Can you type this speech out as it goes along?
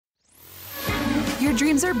Your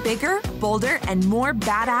dreams are bigger, bolder, and more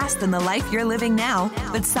badass than the life you're living now,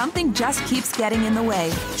 but something just keeps getting in the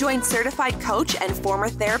way. Join certified coach and former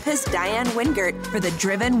therapist Diane Wingert for the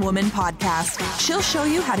Driven Woman podcast. She'll show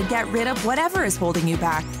you how to get rid of whatever is holding you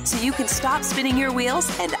back so you can stop spinning your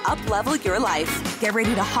wheels and up-level your life. Get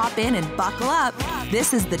ready to hop in and buckle up.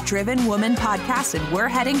 This is the Driven Woman podcast, and we're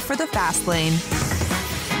heading for the fast lane.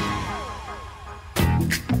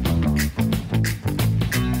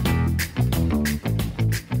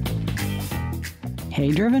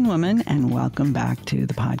 Hey, Driven Woman, and welcome back to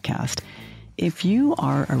the podcast. If you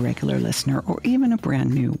are a regular listener or even a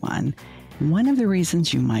brand new one of the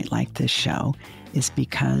reasons you might like this show is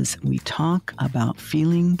because we talk about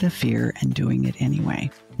feeling the fear and doing it anyway.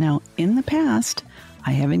 Now, in the past,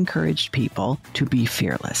 I have encouraged people to be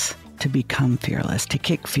fearless, to become fearless, to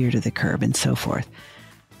kick fear to the curb and so forth.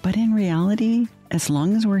 But in reality, as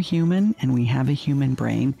long as we're human and we have a human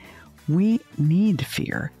brain, we need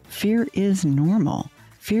fear. Fear is normal.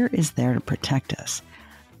 Fear is there to protect us.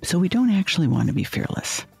 So we don't actually want to be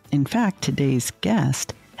fearless. In fact, today's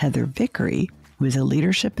guest, Heather Vickery, who is a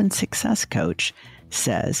leadership and success coach,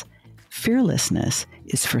 says fearlessness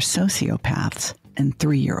is for sociopaths and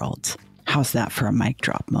 3-year-olds. How's that for a mic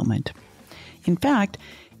drop moment? In fact,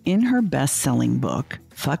 in her best-selling book,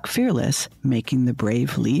 Fuck Fearless, Making the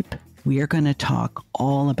Brave Leap, we are going to talk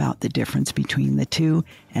all about the difference between the two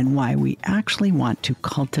and why we actually want to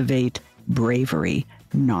cultivate bravery,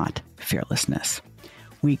 not fearlessness.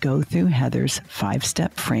 We go through Heather's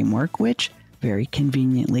 5-step framework, which very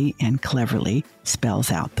conveniently and cleverly spells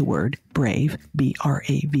out the word brave,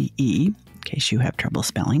 B-R-A-V-E, in case you have trouble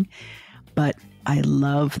spelling. But I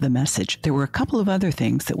love the message. There were a couple of other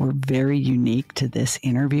things that were very unique to this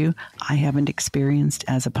interview I haven't experienced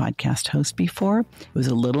as a podcast host before. It was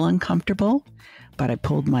a little uncomfortable, but I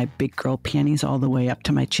pulled my big girl panties all the way up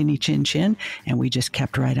to my chinny chin chin, and we just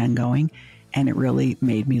kept right on going. And it really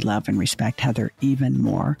made me love and respect Heather even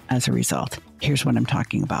more as a result. Here's what I'm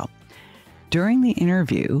talking about. During the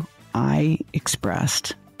interview, I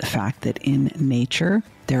expressed the fact that in nature,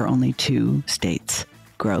 there are only 2 states,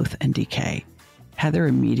 growth and decay. Heather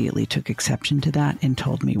immediately took exception to that and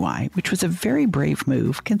told me why, which was a very brave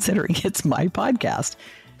move considering it's my podcast.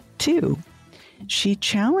 2, she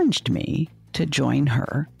challenged me to join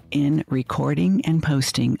her in recording and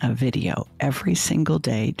posting a video every single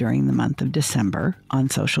day during the month of December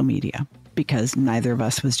on social media, because neither of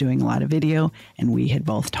us was doing a lot of video, and we had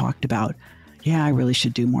both talked about, I really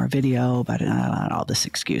should do more video, but all this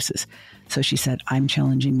excuses. So she said, I'm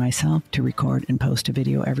challenging myself to record and post a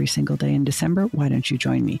video every single day in December. Why don't you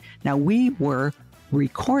join me? Now, we were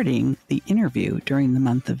recording the interview during the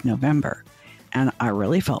month of November, and I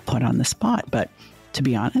really felt put on the spot. But to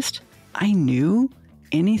be honest, I knew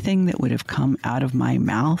anything that would have come out of my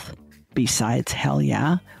mouth besides hell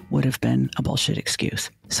yeah would have been a bullshit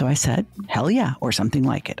excuse. So I said, hell yeah, or something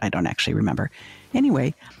like it. I don't actually remember.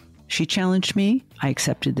 Anyway, she challenged me. I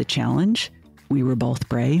accepted the challenge. We were both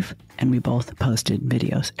brave, and we both posted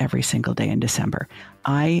videos every single day in December.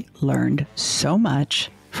 I learned so much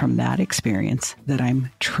from that experience that I'm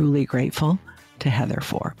truly grateful to Heather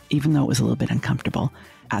for, even though it was a little bit uncomfortable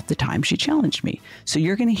at the time she challenged me. So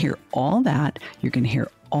you're going to hear all that. You're going to hear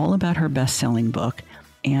all about her best-selling book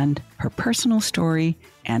and her personal story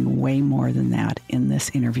and way more than that in this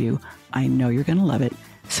interview. I know you're going to love it.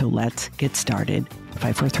 So let's get started.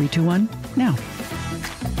 5, 4, 3, 2, 1, now.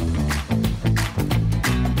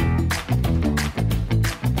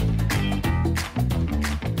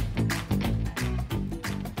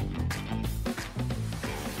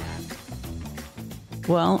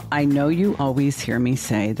 Well, I know you always hear me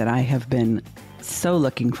say that I have been so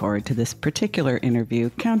looking forward to this particular interview,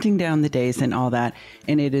 counting down the days and all that,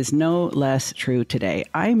 and it is no less true today.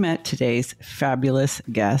 I met today's fabulous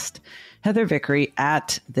guest, Heather Vickery,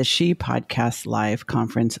 at the She Podcast Live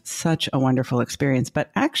conference. Such a wonderful experience,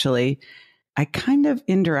 but actually, I kind of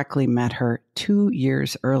indirectly met her 2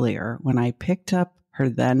 years earlier when I picked up her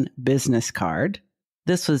then business card.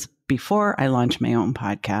 This was before I launched my own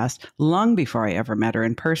podcast, long before I ever met her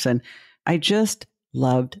in person. I just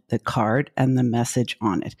loved the card and the message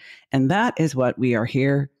on it. And that is what we are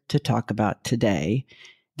here to talk about today,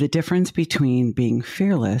 the difference between being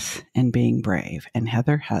fearless and being brave. And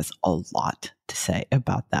Heather has a lot to say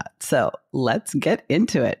about that. So let's get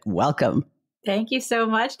into it. Welcome. Thank you so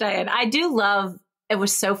much, Diane. I do love, it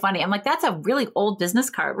was so funny. I'm like, that's a really old business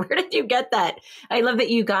card. Where did you get that? I love that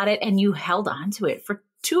you got it and you held on to it for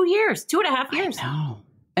 2 years, 2.5 years. I know.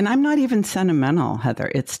 And I'm not even sentimental, Heather.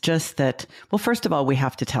 It's just that, well, first of all, we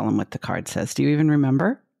have to tell them what the card says. Do you even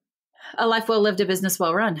remember? A life well lived, a business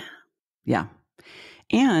well run. Yeah.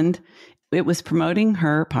 And it was promoting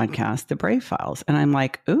her podcast, The Brave Files. And I'm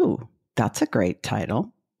like, ooh, that's a great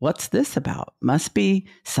title. What's this about? Must be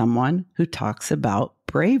someone who talks about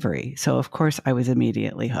bravery. So, of course, I was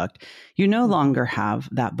immediately hooked. You no longer have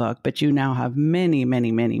that book, but you now have many,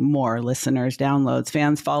 many, many more listeners, downloads,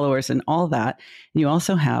 fans, followers, and all that. You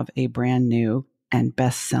also have a brand new and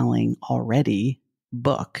best-selling already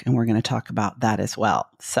book, and we're going to talk about that as well.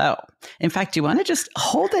 So, in fact, you want to just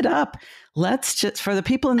hold it up. Let's just, for the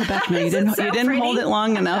people in the back, you didn't hold it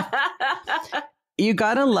long enough. You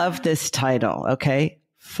got to love this title, okay?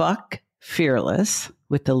 Fuck Fearless,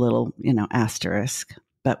 with the little, asterisk,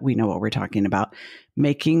 but we know what we're talking about.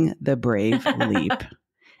 Making the brave leap.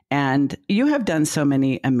 And you have done so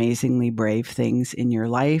many amazingly brave things in your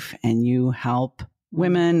life, and you help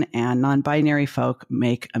women and non-binary folk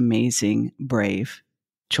make amazing, brave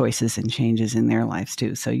choices and changes in their lives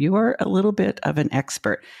too. So you are a little bit of an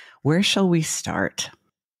expert. Where shall we start?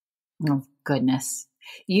 Oh, goodness.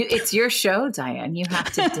 It's your show, Diane. You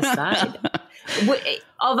have to decide.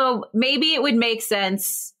 Although maybe it would make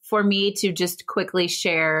sense for me to just quickly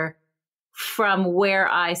share from where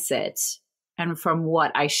I sit and from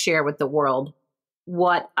what I share with the world,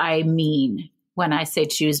 what I mean when I say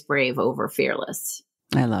choose brave over fearless.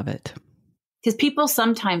 I love it. Because people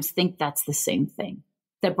sometimes think that's the same thing,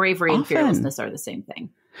 that bravery and fearlessness are the same thing.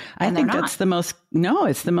 I think that's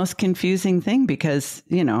it's the most confusing thing because,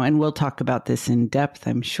 and we'll talk about this in depth,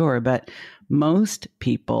 I'm sure, but most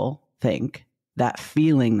people think that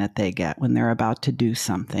feeling that they get when they're about to do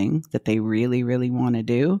something that they really, really want to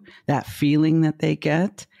do, that feeling that they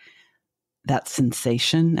get, that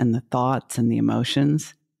sensation and the thoughts and the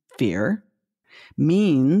emotions, fear,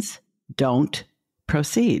 means don't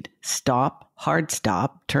proceed. Stop, hard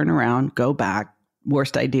stop, turn around, go back,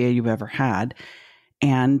 worst idea you've ever had.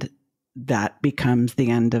 And that becomes the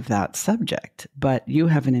end of that subject. But you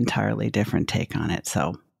have an entirely different take on it.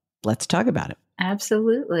 So let's talk about it.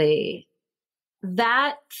 Absolutely.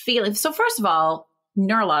 That feeling. So first of all,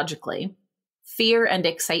 neurologically, fear and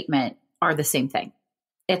excitement are the same thing.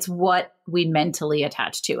 It's what we mentally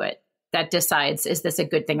attach to it that decides, is this a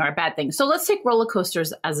good thing or a bad thing? So let's take roller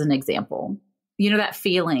coasters as an example. That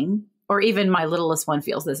feeling, or even my littlest one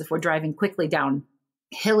feels this if we're driving quickly down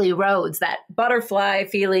hilly roads, that butterfly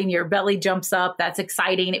feeling, your belly jumps up, that's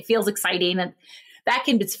exciting. It feels exciting. And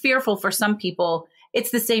it's fearful for some people.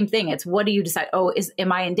 It's the same thing. It's what do you decide?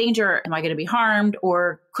 Am I in danger? Am I going to be harmed?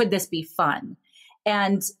 Or could this be fun?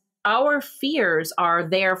 And our fears are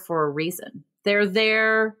there for a reason. They're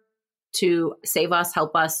there to save us,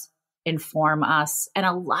 help us, inform us. And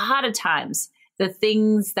a lot of times the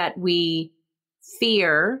things that we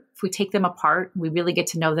fear, if we take them apart, we really get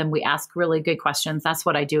to know them. We ask really good questions. That's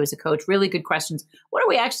what I do as a coach. Really good questions. What are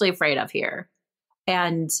we actually afraid of here?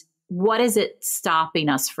 And what is it stopping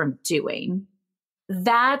us from doing?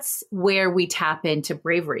 That's where we tap into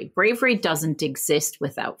bravery. Bravery doesn't exist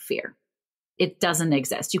without fear. It doesn't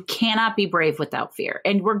exist. You cannot be brave without fear.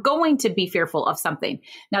 And we're going to be fearful of something.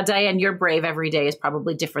 Now, Diane, your brave every day is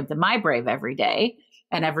probably different than my brave every day.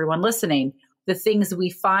 And everyone listening, the things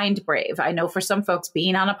we find brave. I know for some folks,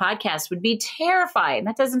 being on a podcast would be terrifying.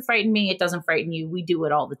 That doesn't frighten me. It doesn't frighten you. We do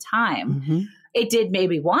it all the time. Mm-hmm. It did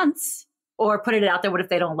maybe once, or put it out there. What if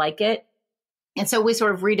they don't like it? And so we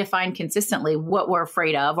sort of redefine consistently what we're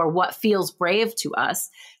afraid of or what feels brave to us.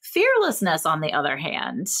 Fearlessness, on the other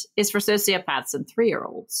hand, is for sociopaths and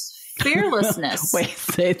 3-year-olds. Fearlessness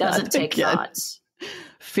doesn't take thought.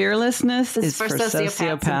 Fearlessness is for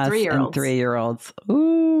sociopaths and 3-year-olds.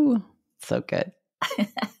 Ooh, so good.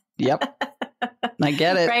 Yep. I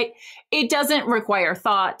get it. Right? It doesn't require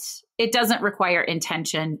thought. It doesn't require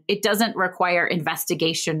intention. It doesn't require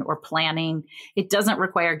investigation or planning. It doesn't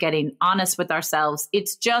require getting honest with ourselves.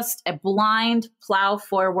 It's just a blind plow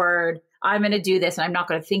forward. I'm going to do this and I'm not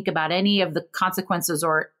going to think about any of the consequences,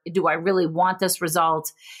 or do I really want this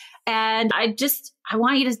result? And I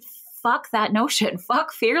want you to fuck that notion.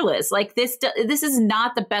 Fuck fearless. Like this is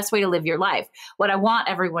not the best way to live your life. What I want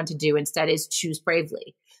everyone to do instead is choose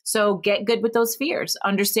bravely. So get good with those fears.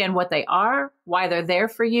 Understand what they are, why they're there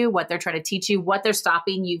for you, what they're trying to teach you, what they're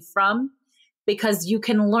stopping you from, because you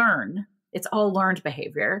can learn. It's all learned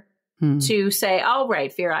behavior to say, all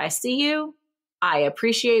right, fear, I see you. I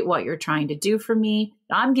appreciate what you're trying to do for me.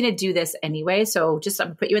 I'm going to do this anyway. So I'm going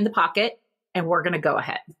to put you in the pocket and we're going to go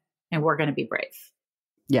ahead and we're going to be brave.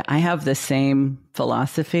 Yeah, I have the same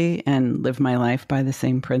philosophy and live my life by the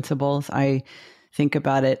same principles. I think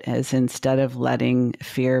about it as, instead of letting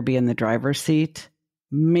fear be in the driver's seat,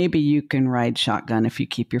 maybe you can ride shotgun if you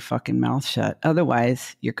keep your fucking mouth shut.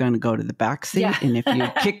 Otherwise, you're going to go to the back seat. Yeah. And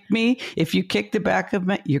if you kick the back of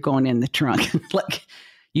me, you're going in the trunk. Like,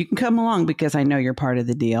 you can come along because I know you're part of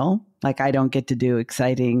the deal. Like, I don't get to do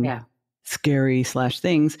exciting, scary /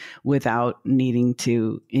 things without needing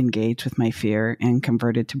to engage with my fear and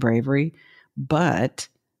convert it to bravery. But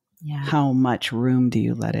how much room do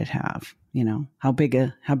you let it have? You know, how big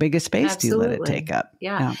a space do you let it take up?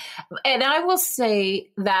 Yeah. And I will say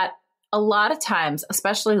that a lot of times,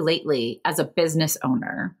 especially lately as a business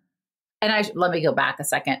owner, and let me go back a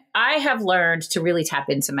second. I have learned to really tap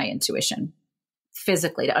into my intuition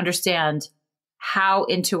physically, to understand how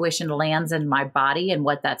intuition lands in my body and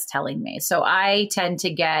what that's telling me. So I tend to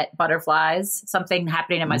get butterflies, something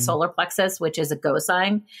happening in my solar plexus, which is a go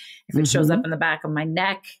sign. If it shows up in the back of my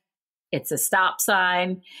neck, it's a stop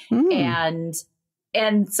sign. And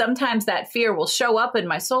sometimes that fear will show up in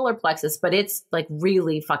my solar plexus, but it's like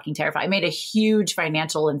really fucking terrifying. I made a huge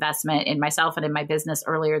financial investment in myself and in my business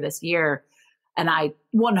earlier this year. And I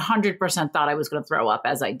 100% thought I was going to throw up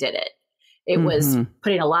as I did it. It was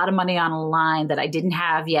putting a lot of money on a line that I didn't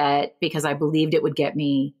have yet because I believed it would get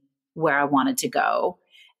me where I wanted to go.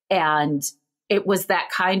 And it was that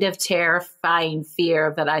kind of terrifying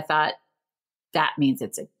fear that I thought, that means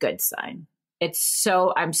it's a good sign.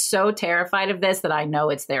 I'm so terrified of this that I know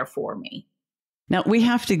it's there for me. Now, we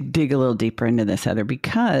have to dig a little deeper into this, Heather,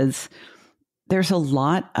 because there's a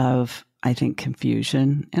lot of, I think,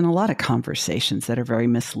 confusion and a lot of conversations that are very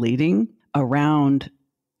misleading around,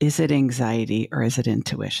 is it anxiety or is it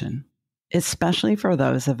intuition? Especially for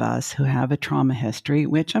those of us who have a trauma history,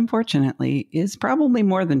 which unfortunately is probably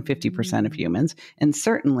more than 50% of humans, and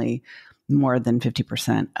certainly more than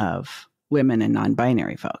 50% of women and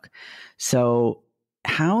non-binary folk. So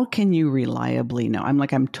how can you reliably know?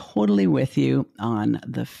 I'm totally with you on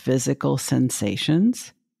the physical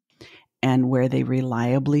sensations and where they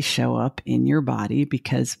reliably show up in your body,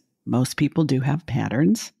 because most people do have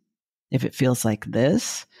patterns. If it feels like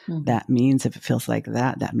this, that means. If it feels like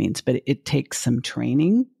that, that means. But it takes some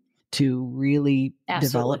training to really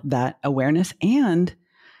develop that awareness, and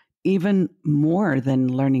even more than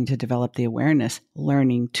learning to develop the awareness,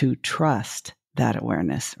 learning to trust that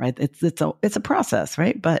awareness, right? It's a process,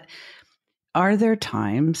 right? But are there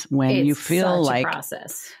times when you feel like, a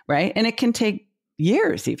process, right? And it can take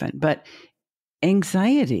years even, but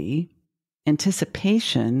anxiety,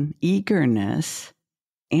 anticipation, eagerness,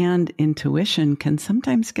 and intuition can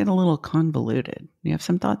sometimes get a little convoluted. You have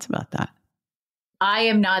some thoughts about that? I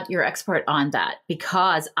am not your expert on that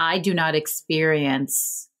because I do not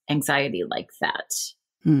experience anxiety like that.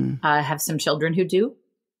 I have some children who do,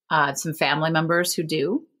 some family members who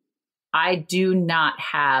do. I do not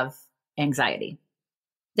have anxiety.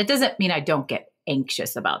 That doesn't mean I don't get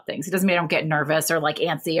anxious about things. It doesn't mean I don't get nervous or like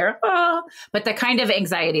antsy or, but the kind of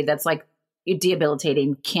anxiety that's like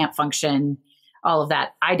debilitating, can't function, all of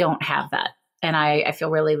that, I don't have that. And I feel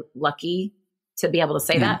really lucky to be able to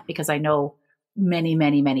say that, because I know many,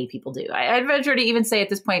 many, many people do. I'd venture to even say at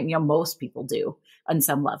this point, most people do on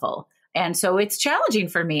some level. And so it's challenging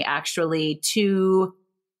for me actually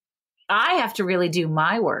I have to really do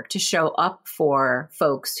my work to show up for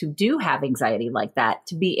folks who do have anxiety like that,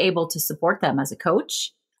 to be able to support them as a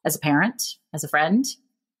coach, as a parent, as a friend.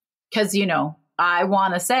 Because, I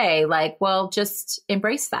want to say like, well, just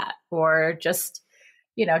embrace that, or just,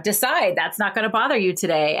 decide that's not going to bother you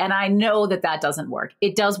today. And I know that doesn't work.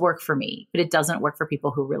 It does work for me, but it doesn't work for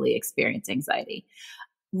people who really experience anxiety.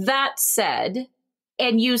 That said,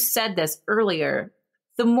 and you said this earlier,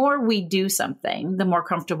 the more we do something, the more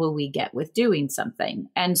comfortable we get with doing something.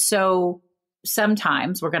 And so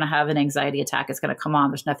sometimes we're going to have an anxiety attack. It's going to come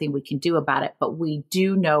on. There's nothing we can do about it, but we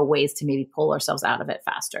do know ways to maybe pull ourselves out of it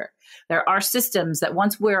faster. There are systems that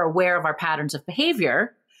once we're aware of our patterns of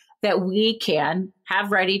behavior, that we can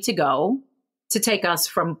have ready to go to take us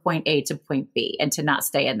from point A to point B and to not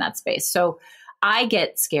stay in that space. So I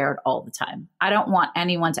get scared all the time. I don't want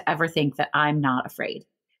anyone to ever think that I'm not afraid.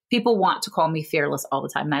 People want to call me fearless all the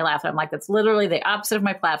time. And I laugh. And I'm like, that's literally the opposite of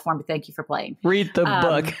my platform. But thank you for playing. Read the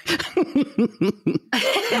book.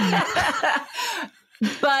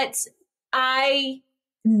 But I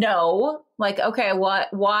know, like, okay,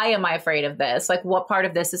 why am I afraid of this? Like, what part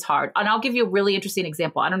of this is hard? And I'll give you a really interesting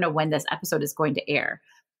example. I don't know when this episode is going to air.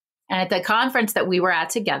 And at the conference that we were at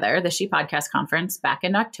together, the She Podcast conference back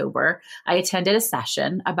in October, I attended a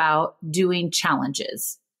session about doing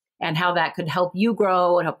challenges and how that could help you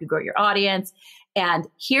grow and help you grow your audience. And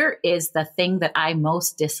here is the thing that I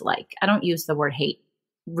most dislike. I don't use the word hate.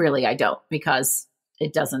 Really, I don't, because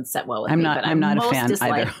it doesn't set well with me. But I'm not a fan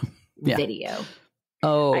either. Video.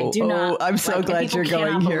 I do not. I'm so glad you're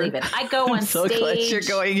going here. I go on so stage. Glad you're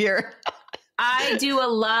going here. I do a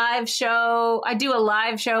live show. I do a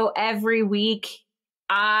live show every week.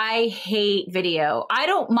 I hate video. I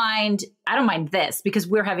don't mind this because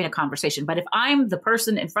we're having a conversation. But if I'm the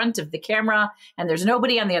person in front of the camera and there's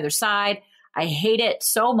nobody on the other side, I hate it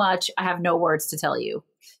so much. I have no words to tell you,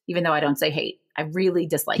 even though I don't say hate. I really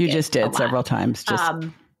dislike it. You just did several times. Just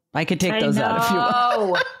I could take those out if you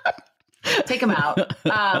want. Take them out.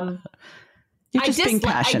 You're just being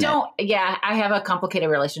passionate. I have a complicated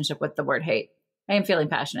relationship with the word hate. I am feeling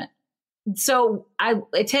passionate. So I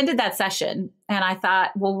attended that session and I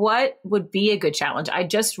thought, well, what would be a good challenge? I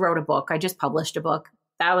just wrote a book. I just published a book.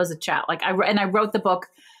 That was a chat. I wrote the book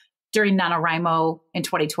during NaNoWriMo in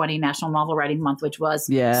 2020, National Novel Writing Month, which was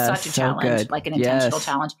such a challenge, like an intentional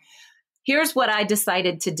challenge. Here's what I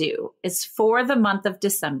decided to do is for the month of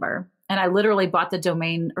December. And I literally bought the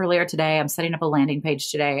domain earlier today. I'm setting up a landing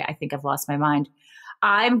page today. I think I've lost my mind.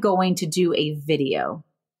 I'm going to do a video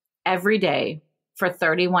every day for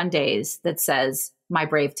 31 days that says my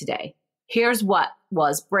brave today. Here's what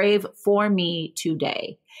was brave for me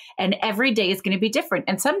today. And every day is going to be different.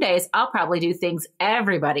 And some days I'll probably do things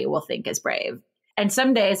everybody will think is brave. And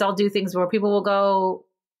some days I'll do things where people will go,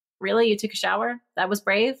 really? You took a shower? That was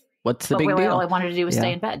brave? What's the big deal? All I wanted to do was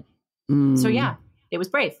stay in bed. So yeah, it was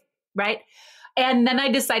brave. Right. And then I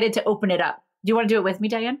decided to open it up. Do you want to do it with me,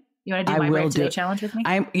 Diane? You want to do my Brave Today challenge with me?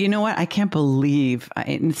 You know what? I can't believe.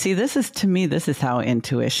 This is how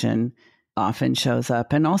intuition often shows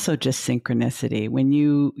up, and also just synchronicity. When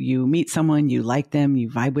you meet someone, you like them, you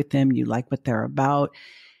vibe with them, you like what they're about,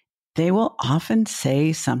 they will often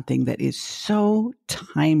say something that is so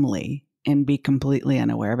timely and be completely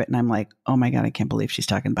unaware of it. And I'm like, oh my God, I can't believe she's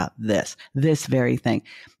talking about this very thing.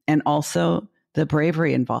 And also the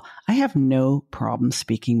bravery involved. I have no problem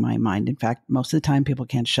speaking my mind. In fact, most of the time people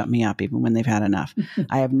can't shut me up even when they've had enough.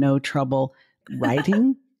 I have no trouble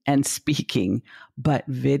writing and speaking, but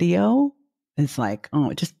video is like,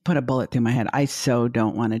 oh, just put a bullet through my head. I so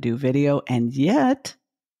don't want to do video. And yet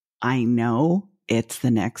I know it's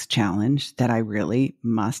the next challenge that I really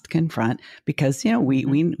must confront because,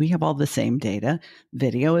 we have all the same data.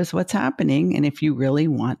 Video is what's happening. And if you really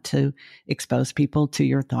want to expose people to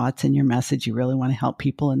your thoughts and your message, you really want to help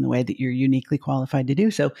people in the way that you're uniquely qualified to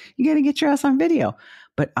do so, you got to get your ass on video.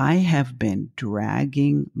 But I have been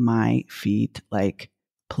dragging my feet like,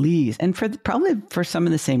 please. And probably for some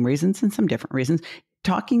of the same reasons and some different reasons.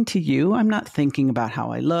 Talking to you, I'm not thinking about how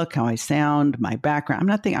I look, how I sound, my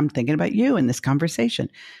background. I'm thinking about you in this conversation.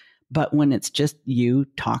 But when it's just you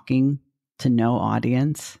talking to no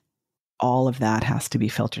audience, all of that has to be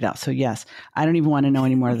filtered out. So yes, I don't even want to know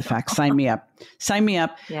any more of the facts. Sign me up. Sign me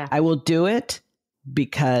up. Yeah. I will do it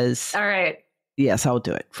because. All right. Yes, I will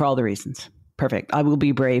do it for all the reasons. Perfect. I will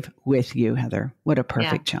be brave with you, Heather. What a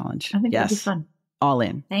perfect challenge. I think that'd be fun. All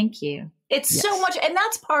in. Thank you. It's so much, and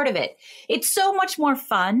that's part of it. It's so much more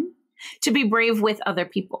fun to be brave with other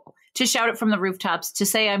people, to shout it from the rooftops, to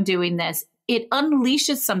say I'm doing this. It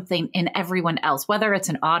unleashes something in everyone else, whether it's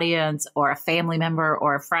an audience or a family member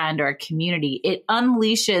or a friend or a community. It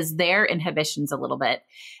unleashes their inhibitions a little bit.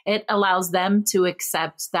 It allows them to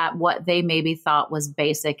accept that what they maybe thought was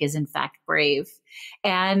basic is in fact brave.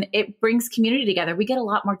 And it brings community together. We get a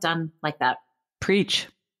lot more done like that. Preach.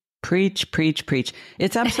 Preach, preach, preach.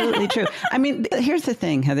 It's absolutely true. I mean, here's the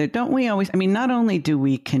thing, Heather. Don't we always, not only do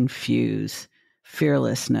we confuse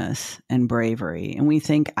fearlessness and bravery, and we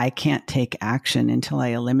think I can't take action until I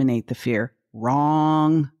eliminate the fear.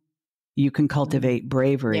 Wrong. You can cultivate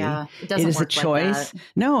bravery. Yeah, it is a choice. Like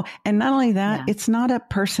no. And not only that, it's not a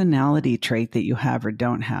personality trait that you have or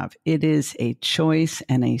don't have. It is a choice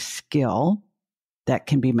and a skill that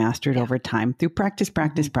can be mastered over time through practice,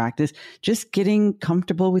 just getting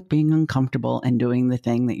comfortable with being uncomfortable and doing the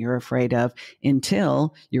thing that you're afraid of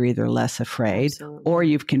until you're either less afraid or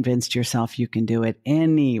you've convinced yourself you can do it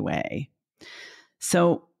anyway.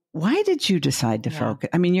 So why did you decide to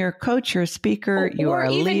focus? I mean, you're a coach, you're a speaker, you are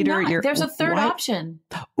a leader. There's a third option.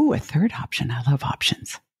 Oh, a third option. I love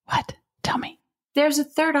options. What? Tell me. There's a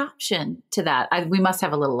third option to that. We must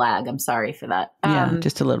have a little lag. I'm sorry for that. Yeah,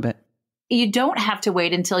 just a little bit. You don't have to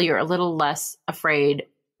wait until you're a little less afraid,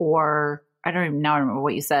 or I don't even now remember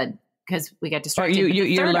what you said because we got distracted. Or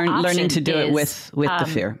you're learning to do it with the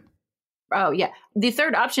fear. Oh yeah, the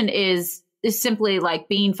third option is simply like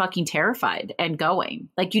being fucking terrified and going.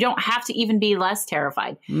 Like you don't have to even be less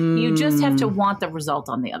terrified. You just have to want the result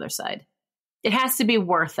on the other side. It has to be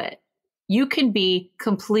worth it. You can be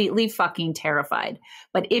completely fucking terrified,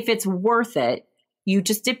 but if it's worth it, you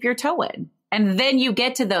just dip your toe in. And then you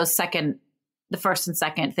get to those the first and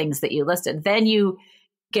second things that you listed. Then you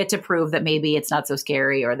get to prove that maybe it's not so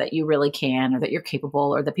scary, or that you really can, or that you're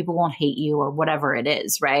capable, or that people won't hate you, or whatever it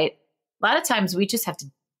is, right? A lot of times we just have to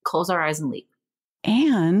close our eyes and leap.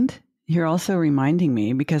 And you're also reminding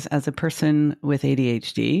me, because as a person with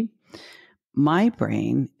ADHD, my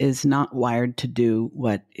brain is not wired to do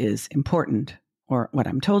what is important, or what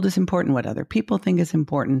I'm told is important, what other people think is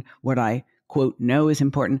important, what I, quote, know is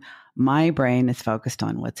important. My brain is focused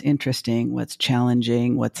on what's interesting, what's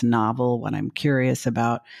challenging, what's novel, what I'm curious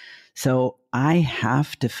about. So I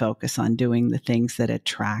have to focus on doing the things that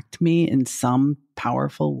attract me in some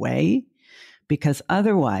powerful way, because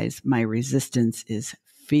otherwise my resistance is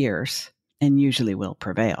fierce and usually will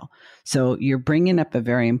prevail. So you're bringing up a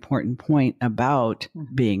very important point about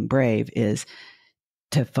being brave, is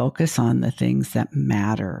to focus on the things that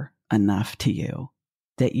matter enough to you,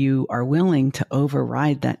 that you are willing to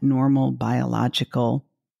override that normal biological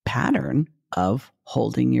pattern of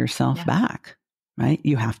holding yourself back, right?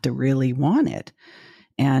 You have to really want it.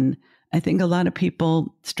 And I think a lot of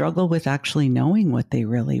people struggle with actually knowing what they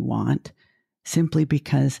really want, simply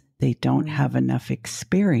because they don't have enough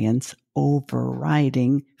experience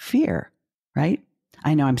overriding fear, right?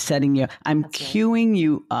 I know I'm setting you, I'm queuing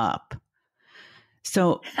you up.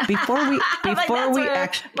 So before we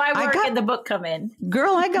actually, my work and the book come in.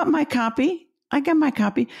 Girl, I got my copy.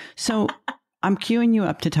 So I'm queuing you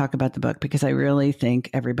up to talk about the book, because I really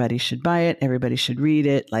think everybody should buy it. Everybody should read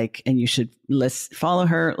it. And you should follow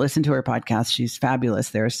her, listen to her podcast. She's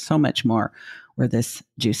fabulous. There's so much more where this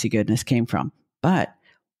juicy goodness came from. But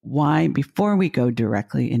why, before we go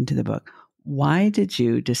directly into the book, why did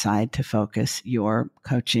you decide to focus your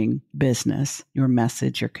coaching business, your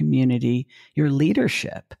message, your community, your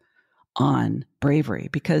leadership on bravery?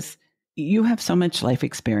 Because you have so much life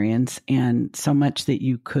experience and so much that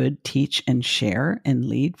you could teach and share and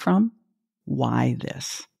lead from. Why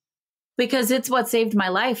this? Because it's what saved my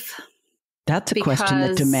life. That's a question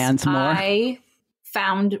that demands more. I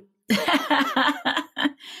found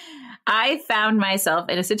myself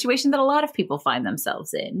in a situation that a lot of people find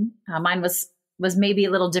themselves in. Mine was maybe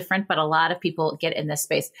a little different, but a lot of people get in this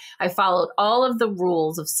space. I followed all of the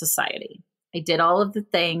rules of society. I did all of the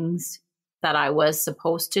things that I was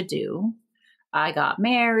supposed to do. I got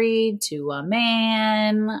married to a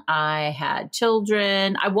man. I had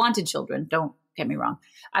children. I wanted children. Don't get me wrong.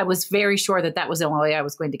 I was very sure that was the only way I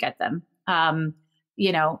was going to get them.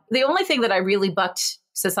 The only thing that I really bucked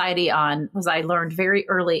society on was I learned very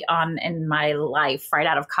early on in my life, right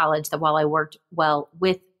out of college, that while I worked well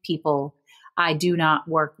with people, I do not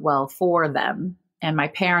work well for them. And my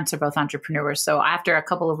parents are both entrepreneurs. So after a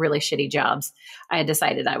couple of really shitty jobs, I had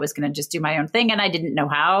decided I was going to just do my own thing. And I didn't know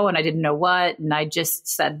how, and I didn't know what. And I just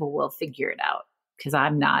said, well, we'll figure it out, because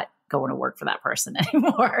I'm not going to work for that person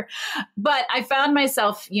anymore. But I found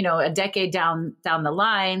myself, a decade down the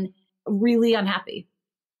line, really unhappy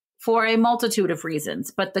for a multitude of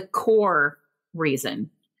reasons. But the core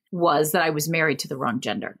reason was that I was married to the wrong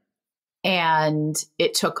gender. And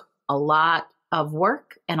it took a lot of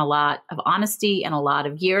work and a lot of honesty and a lot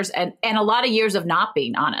of years and a lot of years of not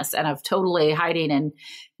being honest and of totally hiding and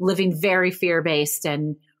living very fear-based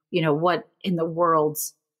and, what in the world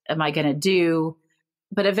am I going to do?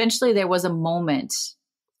 But eventually there was a moment,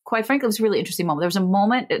 quite frankly, it was a really interesting moment. There was a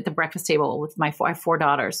moment at the breakfast table with I have 4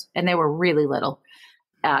 daughters, and they were really little.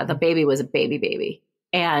 The baby was a baby.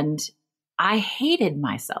 And I hated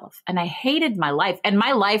myself and I hated my life. And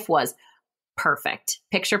my life was perfect,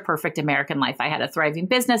 picture perfect American life. I had a thriving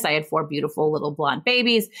business. I had 4 beautiful little blonde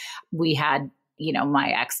babies. We had,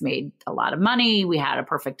 my ex made a lot of money. We had a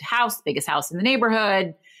perfect house, biggest house in the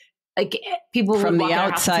neighborhood. Like, people from would the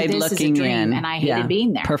outside looking in, and I hated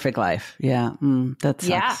being there. Perfect life. Yeah. That sucks.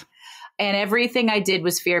 Yeah. And everything I did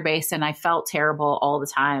was fear-based, and I felt terrible all the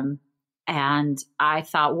time. And I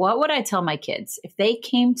thought, what would I tell my kids if they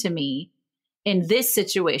came to me in this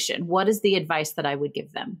situation? What is the advice that I would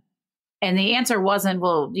give them? And the answer wasn't,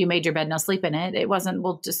 well, you made your bed, now sleep in it. It wasn't,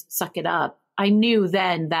 well, just suck it up. I knew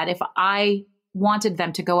then that if I wanted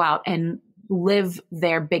them to go out and live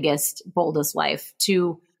their biggest, boldest life,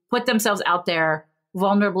 to put themselves out there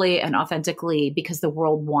vulnerably and authentically because the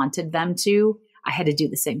world wanted them to, I had to do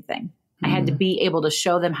the same thing. I had to be able to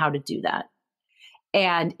show them how to do that.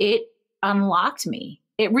 And it unlocked me.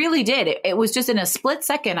 It really did. It was just in a split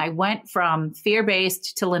second. I went from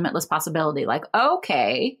fear-based to limitless possibility. Like,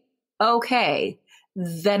 okay,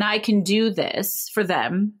 then I can do this for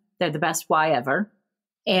them. They're the best why ever.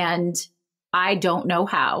 And I don't know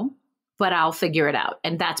how, but I'll figure it out.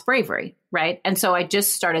 And that's bravery, right? And so I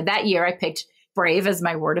just started that year. I picked brave as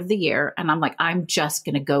my word of the year. And I'm like, I'm just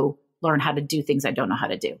going to go learn how to do things I don't know how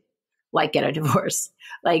to do, like get a divorce,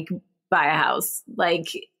 like buy a house. Like,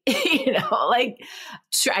 I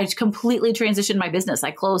completely transitioned my business.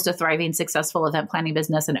 I closed a thriving, successful event planning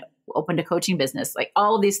business and opened a coaching business, like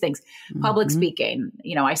all of these things, public speaking.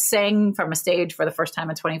 I sang from a stage for the first time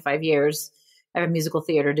in 25 years. I have a musical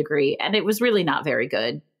theater degree, and it was really not very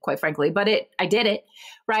good, quite frankly, but I did it.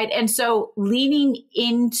 Right. And so leaning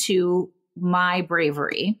into my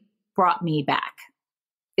bravery brought me back.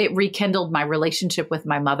 It rekindled my relationship with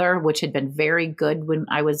my mother, which had been very good when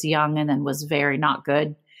I was young and then was very not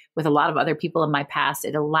good with a lot of other people in my past.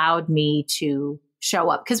 It allowed me to show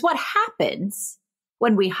up. Because what happens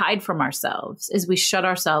when we hide from ourselves is we shut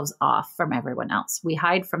ourselves off from everyone else. We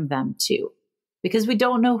hide from them too, because we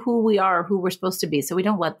don't know who we are, who we're supposed to be. So we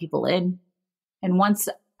don't let people in. And once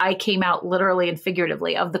I came out literally and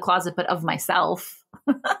figuratively of the closet, but of myself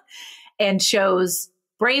and chose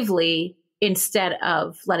bravely instead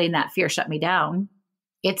of letting that fear shut me down,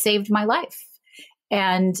 it saved my life.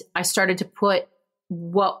 And I started to put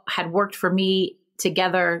what had worked for me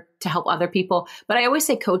together to help other people. But I always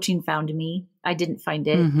say coaching found me. I didn't find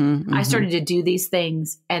it. I started to do these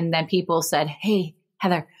things. And then people said, hey,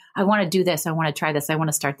 Heather, I want to do this. I want to try this. I want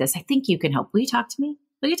to start this. I think you can help. Will you talk to me?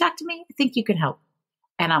 Will you talk to me? I think you can help.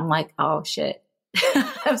 And I'm like, oh shit,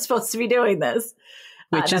 I'm supposed to be doing this.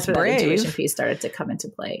 Which is brave. That intuition piece started to come into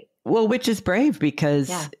play. Well, which is brave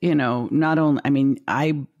because, not only,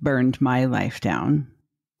 I burned my life down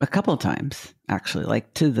a couple of times, actually,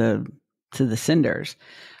 like to the cinders.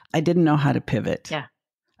 I didn't know how to pivot. Yeah.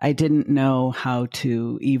 I didn't know how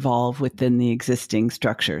to evolve within the existing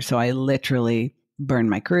structure. So I literally burned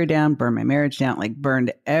my career down, burned my marriage down, like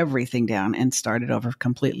burned everything down and started over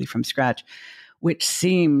completely from scratch, which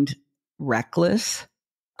seemed reckless,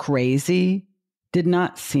 crazy, did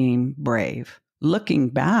not seem brave. Looking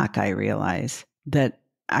back, I realize that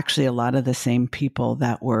actually a lot of the same people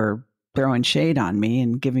that were throwing shade on me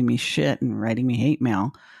and giving me shit and writing me hate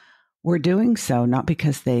mail were doing so not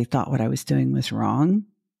because they thought what I was doing was wrong,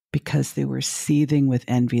 because they were seething with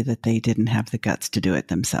envy that they didn't have the guts to do it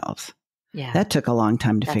themselves. Yeah. That took a long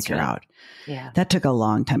time to figure out. Yeah. That took a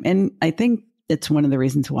long time. And I think it's one of the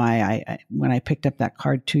reasons why I when I picked up that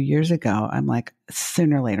card 2 years ago, I'm like,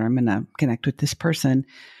 sooner or later, I'm going to connect with this person,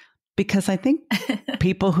 because I think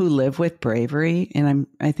people who live with bravery, and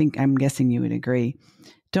I'm guessing you would agree,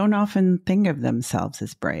 don't often think of themselves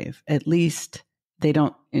as brave. At least they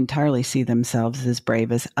don't entirely see themselves as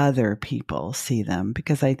brave as other people see them,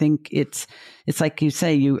 because I think it's like you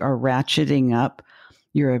say, you are ratcheting up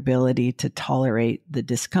your ability to tolerate the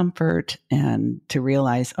discomfort and to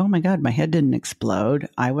realize, oh my God, my head didn't explode.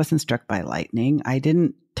 I wasn't struck by lightning. I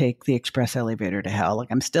didn't take the express elevator to hell.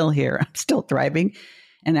 Like, I'm still here. I'm still thriving.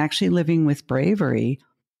 And actually living with bravery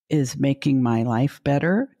is making my life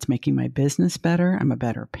better. It's making my business better. I'm a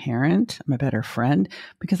better parent. I'm a better friend,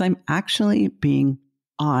 because I'm actually being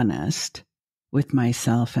honest with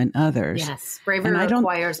myself and others. Yes. Bravery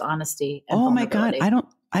requires honesty. And oh my God.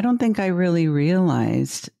 I don't think I really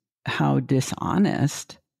realized how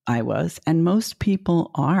dishonest I was. And most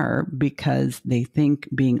people are, because they think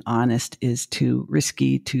being honest is too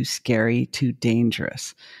risky, too scary, too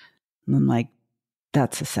dangerous. And I'm like,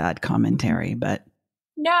 that's a sad commentary, but.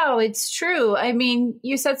 No, it's true. I mean,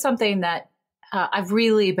 you said something that I've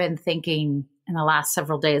really been thinking in the last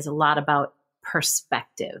several days a lot about: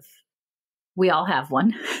 perspective. We all have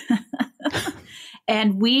one.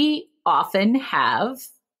 And we often have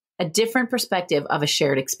a different perspective of a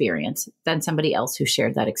shared experience than somebody else who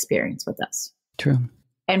shared that experience with us. True.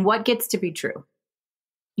 And what gets to be true?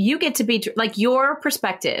 You get to be like, your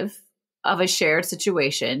perspective of a shared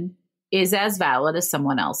situation is as valid as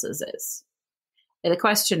someone else's is. And the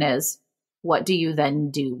question is, what do you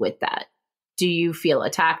then do with that? Do you feel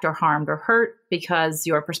attacked or harmed or hurt because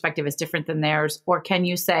your perspective is different than theirs? Or can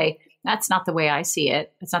you say, that's not the way I see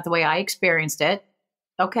it. It's not the way I experienced it.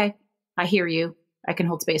 Okay, I hear you. I can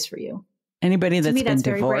hold space for you. Anybody that's been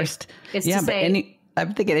divorced.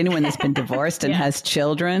 I'm thinking anyone that's been divorced and has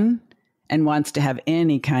children and wants to have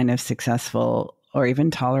any kind of successful or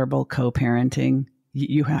even tolerable co-parenting,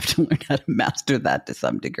 you have to learn how to master that to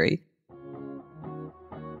some degree.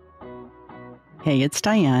 Hey, it's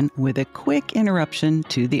Diane with a quick interruption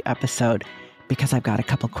to the episode, because I've got a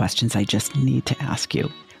couple questions I just need to ask you.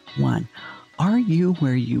 1, are you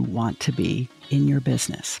where you want to be in your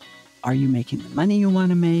business? Are you making the money you want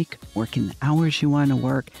to make, working the hours you want to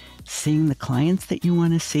work, seeing the clients that you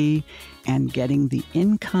want to see, and getting the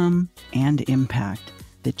income and impact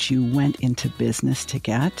that you went into business to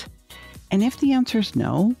get? And if the answer is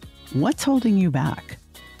no, what's holding you back?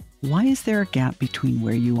 Why is there a gap between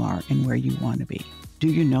where you are and where you want to be? Do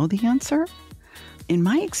you know the answer? In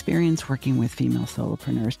my experience working with female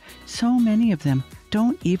solopreneurs, so many of them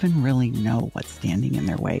don't even really know what's standing in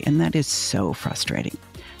their way, and that is so frustrating.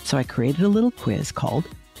 So I created a little quiz called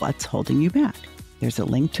What's Holding You Back? There's a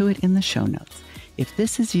link to it in the show notes. If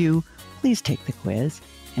this is you, please take the quiz.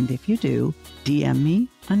 And if you do, DM me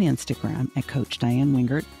on Instagram at Coach Diane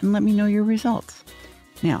Wingert and let me know your results.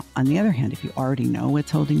 Now, on the other hand, if you already know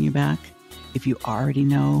what's holding you back, if you already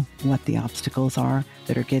know what the obstacles are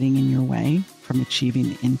that are getting in your way from achieving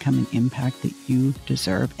the income and impact that you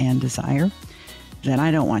deserve and desire, then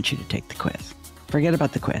I don't want you to take the quiz. Forget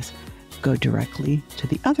about the quiz. Go directly to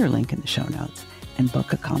the other link in the show notes and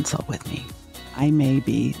book a consult with me. I may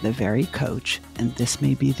be the very coach, and this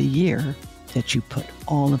may be the year that you put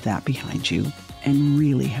all of that behind you and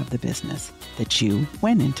really have the business that you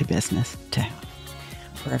went into business to have.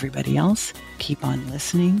 For everybody else, keep on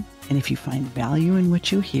listening. And if you find value in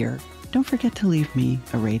what you hear, don't forget to leave me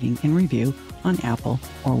a rating and review on Apple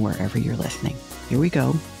or wherever you're listening. Here we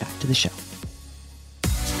go, back to the show.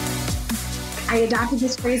 I adopted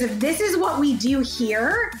this phrase of this is what we do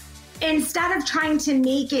here, instead of trying to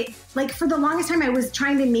make it, like for the longest time, I was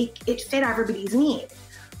trying to make it fit everybody's need,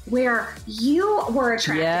 where you were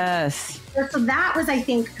attracted. Yes. So that was, I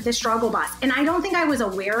think, the struggle bus. And I don't think I was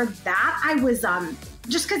aware that I was,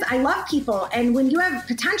 just because I love people. And when you have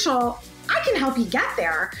potential, I can help you get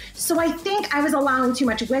there. So I think I was allowing too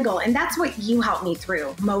much wiggle. And that's what you helped me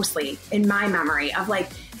through mostly in my memory of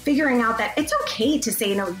like figuring out that it's okay to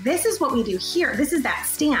say, no, this is what we do here. This is that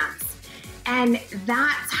stance. And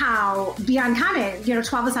that's how Beyond Common,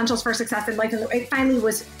 12 Essentials for Success in Life, it finally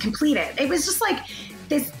was completed. It was just like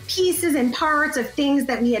this pieces and parts of things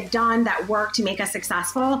that we had done that worked to make us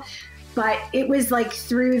successful. But it was like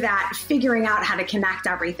through that figuring out how to connect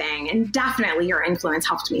everything. And definitely your influence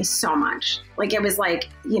helped me so much. Like it was like,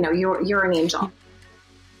 you're an angel.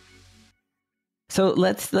 So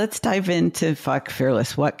let's dive into Fuck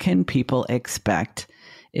Fearless. What can people expect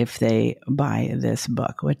if they buy this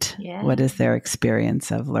book? What is their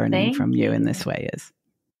experience of learning from you in this way is?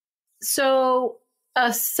 So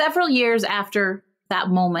several years after that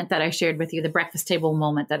moment that I shared with you, the breakfast table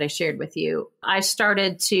moment that I shared with you, I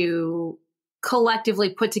started to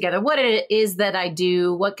collectively put together what it is that I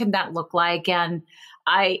do, what can that look like? And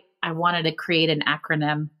I wanted to create an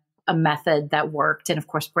acronym, a method that worked. And of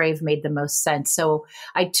course, Brave made the most sense. So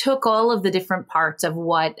I took all of the different parts of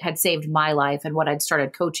what had saved my life and what I'd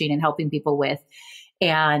started coaching and helping people with,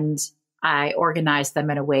 and I organized them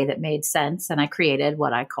in a way that made sense. And I created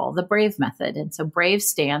what I call the Brave method. And so Brave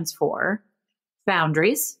stands for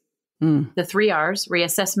boundaries, the 3 R's,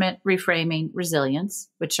 reassessment, reframing, resilience,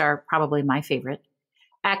 which are probably my favorite,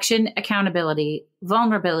 action, accountability,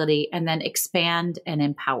 vulnerability, and then expand and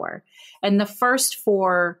empower. And the first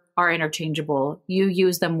 4 are interchangeable. You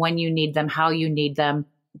use them when you need them, how you need them,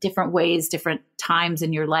 different ways, different times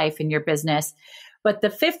in your life, in your business. But the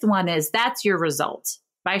 5th one is that's your result.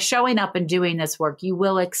 By showing up and doing this work, you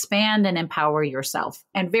will expand and empower yourself.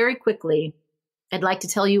 And very quickly, I'd like to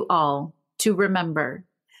tell you all to remember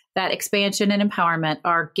that expansion and empowerment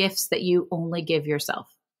are gifts that you only give yourself.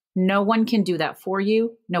 No one can do that for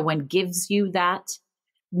you. No one gives you that.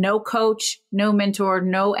 No coach, no mentor,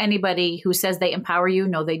 no anybody who says they empower you.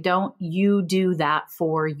 No, they don't. You do that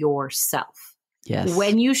for yourself. Yes.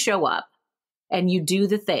 When you show up and you do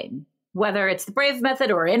the thing, whether it's the Brave method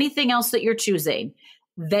or anything else that you're choosing,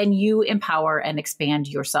 then you empower and expand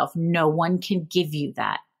yourself. No one can give you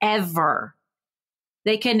that ever.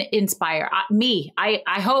 They can inspire me. I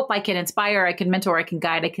hope I can inspire, I can mentor, I can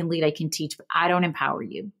guide, I can lead, I can teach, but I don't empower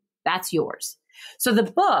you. That's yours. So the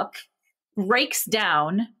book breaks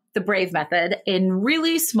down the Brave method in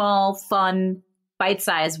really small, fun,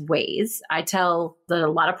 bite-sized ways. I tell a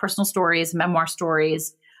lot of personal stories, memoir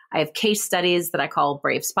stories. I have case studies that I call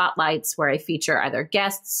Brave Spotlights, where I feature either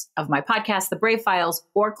guests of my podcast, The Brave Files,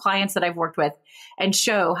 or clients that I've worked with and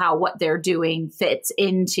show how what they're doing fits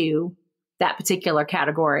into that particular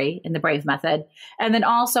category in the Brave method. And then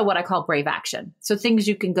also what I call Brave Action. So things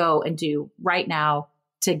you can go and do right now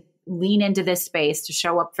to lean into this space, to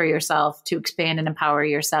show up for yourself, to expand and empower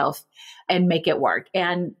yourself and make it work.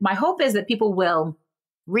 And my hope is that people will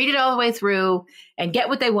read it all the way through and get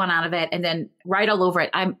what they want out of it and then write all over it.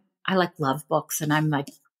 I like love books, and I'm like,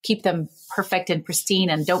 keep them perfect and pristine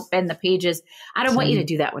and don't bend the pages. I don't want you to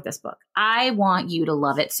do that with this book. I want you to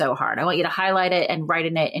love it so hard. I want you to highlight it and write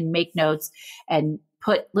in it and make notes and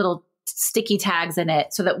put little sticky tags in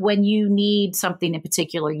it so that when you need something in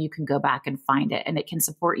particular, you can go back and find it and it can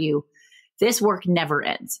support you. This work never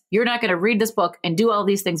ends. You're not going to read this book and do all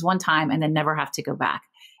these things one time and then never have to go back.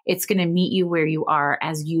 It's going to meet you where you are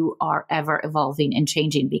as you are ever evolving and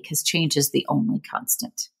changing, because change is the only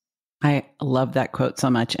constant. I love that quote so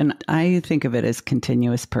much. And I think of it as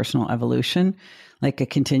continuous personal evolution, like a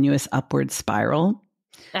continuous upward spiral.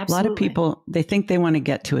 Absolutely. A lot of people, they think they want to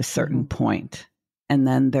get to a certain point and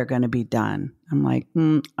then they're going to be done. I'm like,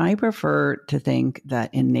 I prefer to think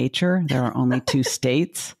that in nature, there are only two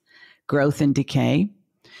states, growth and decay.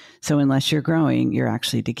 So unless you're growing, you're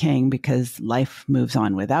actually decaying, because life moves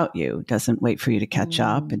on without you. It doesn't wait for you to catch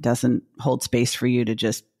up. It doesn't hold space for you to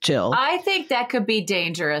just chill. I think that could be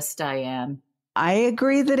dangerous, Diane. I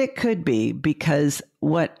agree that it could be, because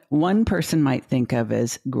what one person might think of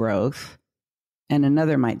as growth and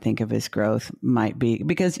another might think of as growth might be,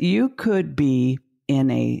 because you could be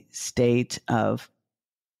in a state of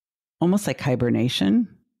almost like hibernation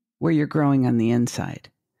where you're growing on the inside.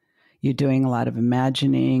 You're doing a lot of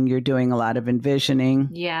imagining. You're doing a lot of envisioning.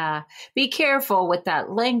 Yeah. Be careful with that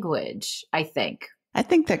language, I think. I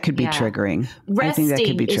think that could be triggering. Resting I think that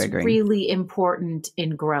could be triggering. is really important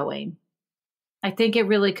in growing. I think it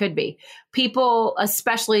really could be. People,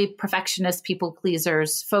 especially perfectionists, people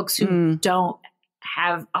pleasers, folks who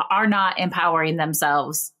are not empowering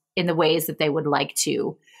themselves in the ways that they would like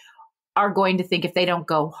to, are going to think if they don't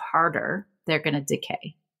go harder, they're going to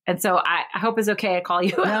decay. And so I hope it's okay to call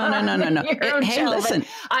you. No. Hey, listen.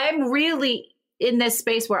 I'm really in this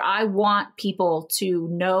space where I want people to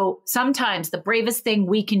know sometimes the bravest thing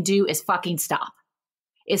we can do is fucking stop,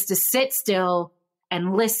 is to sit still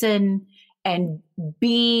and listen and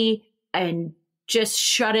be and just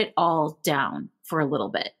shut it all down for a little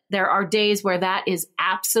bit. There are days where that is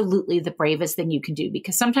absolutely the bravest thing you can do,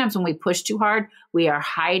 because sometimes when we push too hard, we are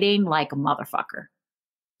hiding like a motherfucker.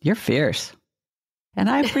 You're fierce. And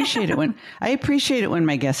I appreciate it when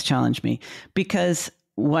my guests challenge me, because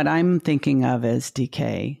what I'm thinking of as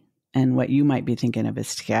decay and what you might be thinking of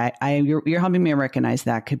as decay, you're helping me recognize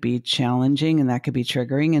that could be challenging and that could be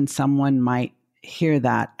triggering, and someone might hear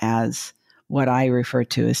that as what I refer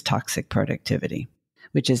to as toxic productivity,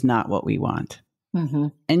 which is not what we want. Mm-hmm.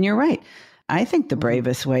 And you're right. I think the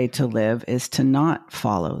bravest way to live is to not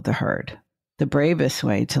follow the herd. The bravest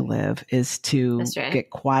way to live is to get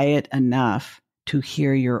quiet enough to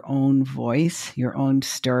hear your own voice, your own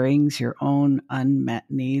stirrings, your own unmet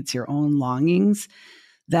needs, your own longings,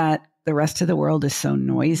 that the rest of the world is so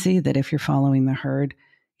noisy that if you're following the herd,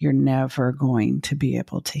 you're never going to be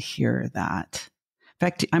able to hear that. In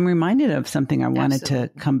fact, I'm reminded of something I wanted to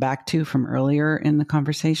come back to from earlier in the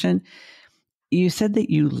conversation. You said that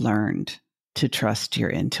you learned to trust your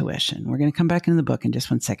intuition. We're going to come back into the book in just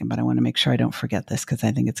one second, but I want to make sure I don't forget this because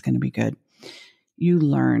I think it's going to be good. You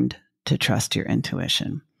learned to trust your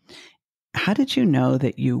intuition. How did you know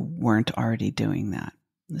that you weren't already doing that?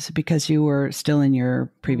 Is it because you were still in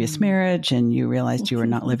your previous marriage and you realized you were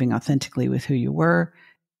not living authentically with who you were?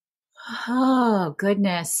 Oh,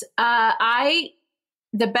 goodness.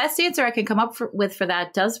 The best answer I can come up with for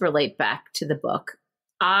that does relate back to the book.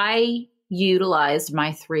 I utilized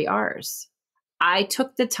my 3 R's. I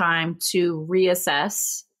took the time to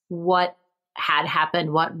reassess what had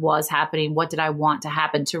happened, what was happening, what did I want to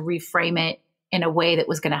happen, to reframe it in a way that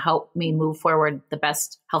was going to help me move forward the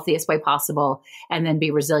best, healthiest way possible, and then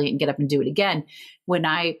be resilient and get up and do it again. When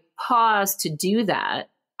I paused to do that,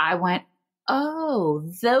 I went, oh,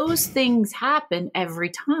 those things happen every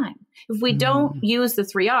time. If we don't use the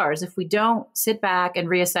 3 R's, if we don't sit back and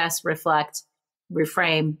reassess, reflect,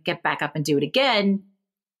 reframe, get back up and do it again,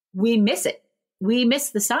 we miss it. We miss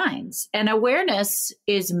the signs. And awareness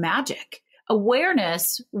is magic.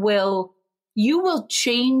 Awareness you will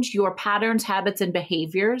change your patterns, habits, and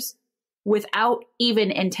behaviors without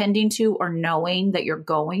even intending to or knowing that you're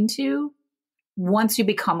going to, once you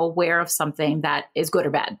become aware of something that is good or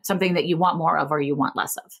bad, something that you want more of or you want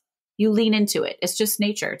less of. You lean into it. It's just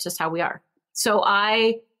nature. It's just how we are. So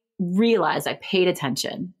I realized, I paid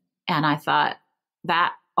attention, and I thought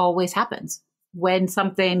that always happens. When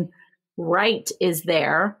something right is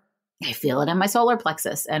there, I feel it in my solar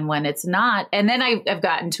plexus. And when it's not, and then I've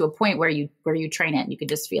gotten to a point where you train it and you can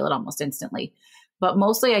just feel it almost instantly. But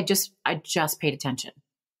mostly I just paid attention.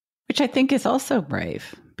 Which I think is also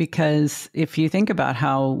brave, because if you think about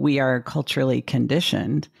how we are culturally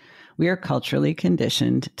conditioned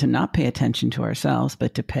to not pay attention to ourselves,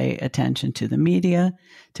 but to pay attention to the media,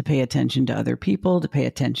 to pay attention to other people, to pay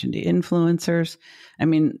attention to influencers. I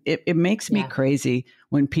mean, it makes me crazy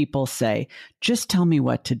when people say, just tell me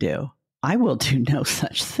what to do. I will do no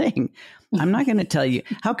such thing. I'm not going to tell you.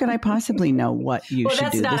 How can I possibly know what you should do?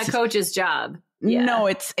 Well, that's not a coach's job. Yeah. No,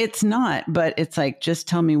 it's not. But it's like, just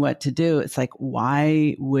tell me what to do. It's like,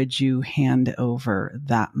 why would you hand over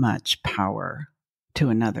that much power to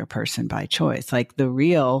another person by choice. Like the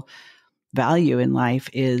real value in life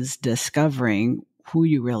is discovering who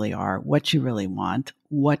you really are, what you really want,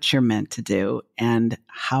 what you're meant to do, and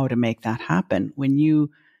how to make that happen.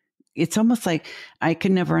 It's almost like I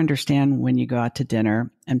can never understand when you go out to dinner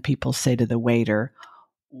and people say to the waiter,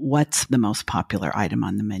 what's the most popular item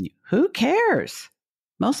on the menu? Who cares?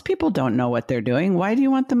 Most people don't know what they're doing. Why do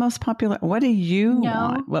you want the most popular? What do you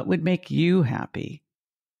want? What would make you happy?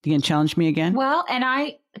 You can challenge me again? Well, and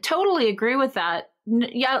I totally agree with that.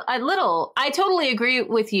 Yeah, I totally agree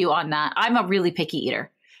with you on that. I'm a really picky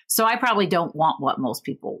eater. So I probably don't want what most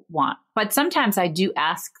people want. But sometimes I do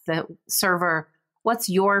ask the server, what's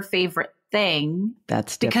your favorite thing?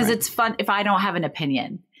 That's different. Because it's fun if I don't have an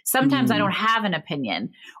opinion. Sometimes I don't have an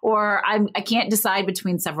opinion, or I can't decide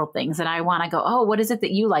between several things, and I want to go, oh, what is it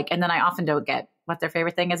that you like? And then I often don't get what their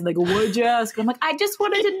favorite thing is. And they go, what'd you ask? I'm like, I just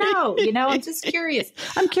wanted to know, I'm just curious.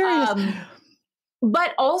 I'm curious.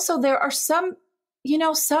 But also there are some,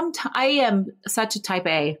 I am such a type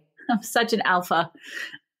A. I'm such an alpha.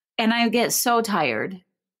 And I get so tired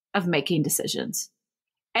of making decisions.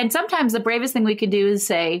 And sometimes the bravest thing we can do is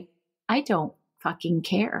say, I don't fucking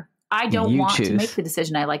care. I don't want to make the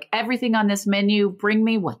decision. I like everything on this menu. Bring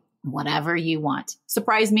me whatever you want.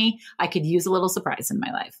 Surprise me. I could use a little surprise in my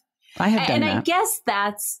life. I have done that. And I guess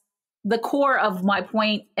that's the core of my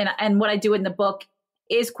point. And what I do in the book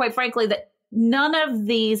is, quite frankly, that none of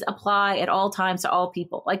these apply at all times to all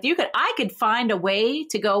people. Like I could find a way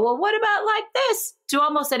to go, well, what about like this, to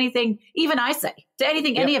almost anything, even I say, to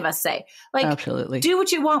anything any of us say. Like, absolutely, do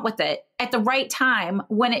what you want with it at the right time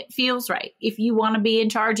when it feels right. If you want to be in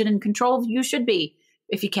charge and in control, you should be,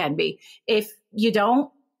 if you can be. If you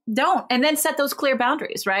don't. And then set those clear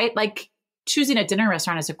boundaries, right? Like choosing a dinner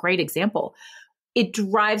restaurant is a great example. It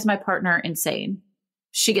drives my partner insane.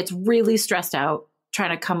 She gets really stressed out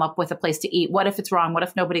trying to come up with a place to eat. What if it's wrong? What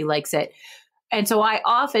if nobody likes it? And so I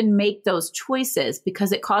often make those choices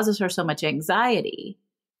because it causes her so much anxiety.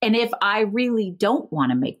 And if I really don't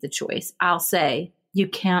want to make the choice, I'll say, you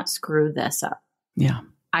can't screw this up. Yeah.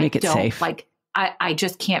 Make it safe. I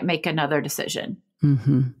just can't make another decision.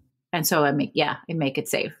 Mm-hmm. And so I make it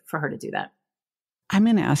safe for her to do that. I'm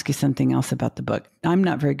going to ask you something else about the book. I'm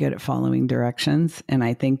not very good at following directions. And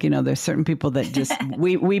I think, there's certain people that just,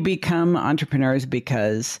 we become entrepreneurs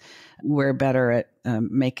because we're better at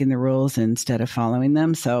making the rules instead of following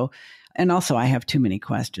them. So, and also I have too many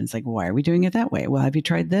questions. Like, why are we doing it that way? Well, have you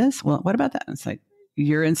tried this? Well, what about that? And it's like,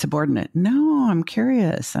 you're insubordinate. No, I'm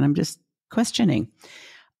curious. And I'm just questioning.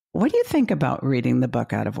 What do you think about reading the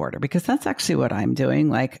book out of order? Because that's actually what I'm doing.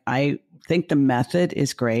 Like, I think the method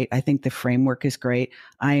is great. I think the framework is great.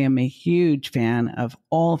 I am a huge fan of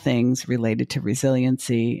all things related to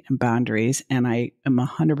resiliency and boundaries. And I am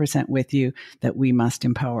 100% with you that we must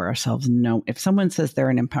empower ourselves. No, if someone says they're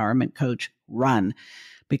an empowerment coach, run,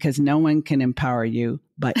 because no one can empower you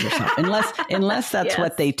but yourself, unless that's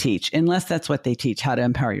what they teach, how to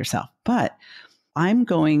empower yourself. But I'm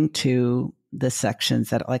going to the sections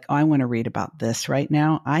that I want to read about this right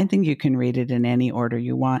now. I think you can read it in any order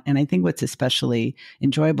you want. And I think what's especially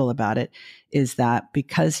enjoyable about it is that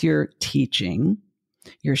because you're teaching,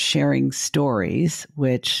 you're sharing stories,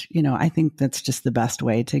 which, I think that's just the best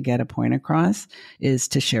way to get a point across, is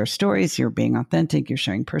to share stories. You're being authentic. You're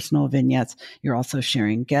sharing personal vignettes. You're also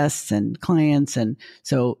sharing guests and clients. And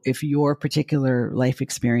so if your particular life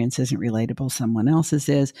experience isn't relatable, someone else's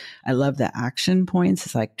is. I love the action points.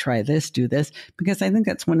 It's like, try this, do this, because I think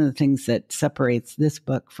that's one of the things that separates this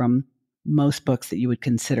book from most books that you would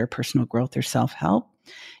consider personal growth or self-help,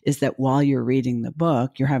 is that while you're reading the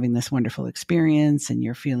book, you're having this wonderful experience and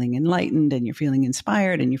you're feeling enlightened and you're feeling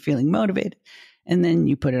inspired and you're feeling motivated. And then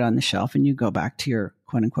you put it on the shelf and you go back to your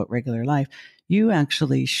quote unquote regular life. You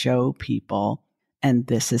actually show people, and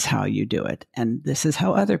this is how you do it. And this is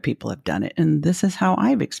how other people have done it. And this is how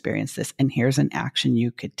I've experienced this. And here's an action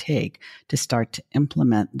you could take to start to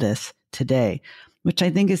implement this today, which I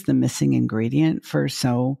think is the missing ingredient for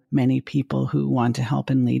so many people who want to help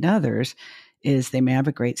and lead others. Is they may have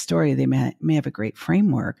a great story, they may have a great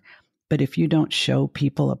framework, but if you don't show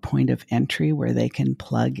people a point of entry where they can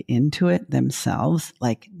plug into it themselves,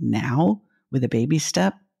 like now with a baby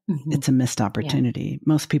step, it's a missed opportunity. Yeah.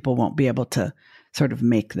 Most people won't be able to sort of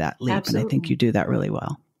make that leap. Absolutely. And I think you do that really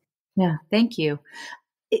well. Yeah, thank you.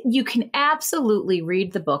 You can absolutely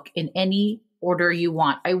read the book in any order you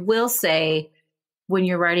want. I will say, when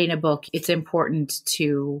you're writing a book, it's important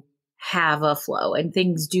to have a flow, and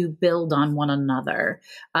things do build on one another.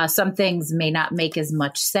 Some things may not make as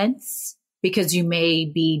much sense because you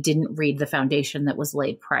maybe didn't read the foundation that was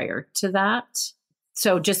laid prior to that.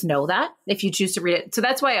 So just know that if you choose to read it. So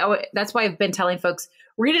that's why I've been telling folks,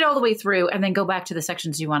 read it all the way through and then go back to the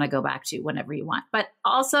sections you want to go back to whenever you want. But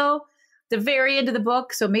also the very end of the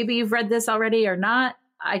book, so maybe you've read this already or not,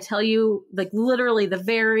 I tell you, like literally the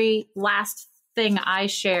very last thing I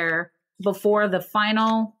share before the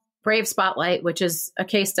final Brave Spotlight, which is a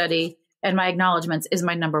case study, and my acknowledgments is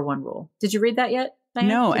my number one rule. Did you read that yet, Diane?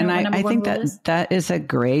 No, and I think that is a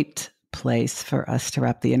great place for us to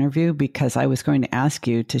wrap the interview, because I was going to ask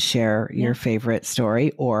you to share your favorite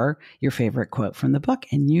story or your favorite quote from the book.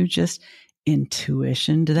 And you just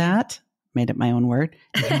intuitioned that, made it my own word.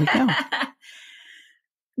 And here we go.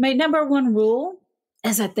 My number one rule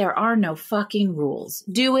is that there are no fucking rules.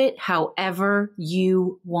 Do it however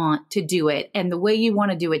you want to do it. And the way you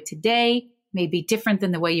want to do it today may be different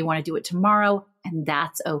than the way you want to do it tomorrow. And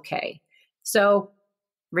that's okay. So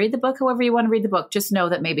read the book however you want to read the book. Just know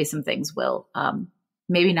that maybe some things will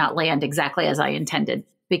maybe not land exactly as I intended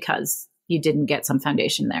because you didn't get some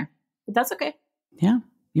foundation there. But that's okay. Yeah.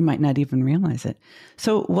 You might not even realize it.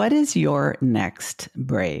 So what is your next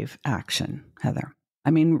brave action, Heather? I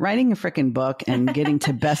mean, writing a freaking book and getting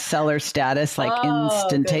to bestseller status like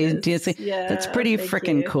instantaneously, that's pretty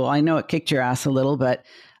freaking cool. I know it kicked your ass a little, but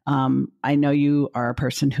I know you are a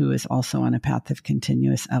person who is also on a path of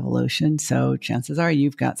continuous evolution. So chances are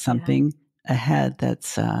you've got something ahead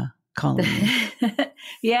that's calling you.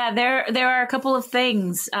 Yeah, there are a couple of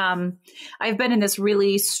things. I've been in this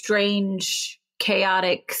really strange,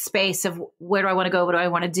 chaotic space of where do I want to go? What do I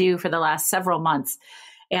want to do for the last several months?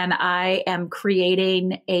 And I am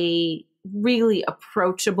creating a really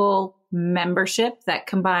approachable membership that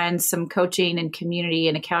combines some coaching and community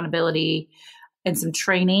and accountability and some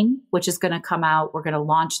training, which is going to come out. We're going to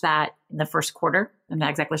launch that in the first quarter. I'm not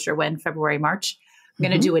exactly sure when, February, March. I'm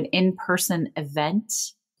going to do an in-person event,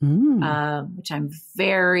 which I'm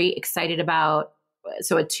very excited about.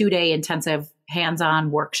 So a 2-day intensive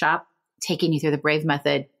hands-on workshop, taking you through the Brave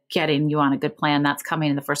method, getting you on a good plan. That's coming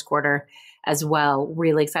in the first quarter as well.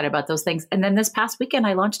 Really excited about those things. And then this past weekend,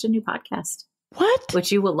 I launched a new podcast. What?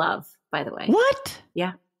 Which you will love, by the way. What?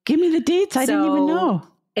 Yeah. Give me the dates. I didn't even know.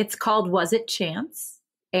 It's called Was It Chance?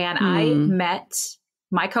 And I met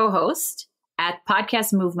my co-host at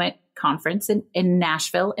Podcast Movement Conference in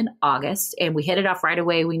Nashville in August. And we hit it off right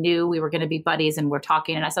away. We knew we were going to be buddies and we're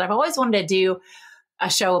talking. And I said, I've always wanted to do a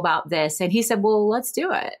show about this. And he said, well, let's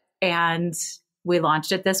do it. And we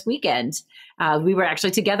launched it this weekend. We were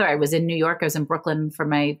actually together. I was in New York. I was in Brooklyn for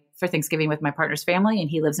Thanksgiving with my partner's family, and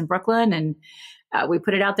he lives in Brooklyn. And we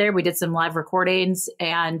put it out there. We did some live recordings,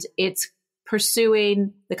 and it's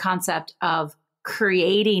pursuing the concept of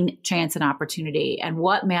creating chance and opportunity and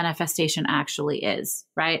what manifestation actually is,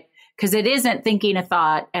 right? Because it isn't thinking a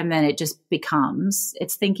thought and then it just becomes.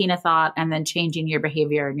 It's thinking a thought and then changing your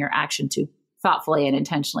behavior and your action to thoughtfully and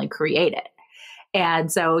intentionally create it.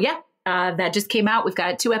 And so, that just came out. We've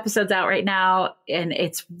got 2 episodes out right now, and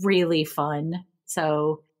it's really fun.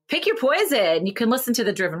 So pick your poison. You can listen to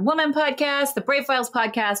the Driven Woman podcast, the Brave Files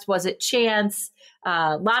podcast, Was It Chance?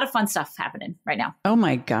 A lot of fun stuff happening right now. Oh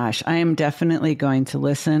my gosh. I am definitely going to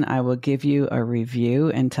listen. I will give you a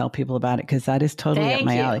review and tell people about it, because that is totally up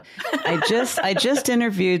my alley. I just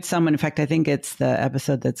interviewed someone. In fact, I think it's the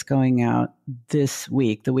episode that's going out this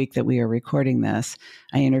week, the week that we are recording this.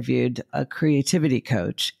 I interviewed a creativity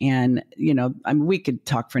coach, and, we could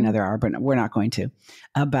talk for another hour, but we're not going to,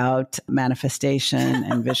 about manifestation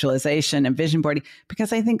and visualization and vision boarding,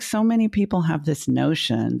 because I think so many people have this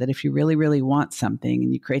notion that if you really, really want something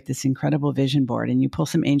and you create this incredible vision board and you pull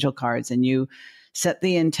some angel cards and you set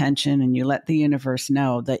the intention and you let the universe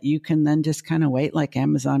know, that you can then just kind of wait like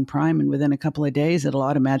Amazon Prime, and within a couple of days, it'll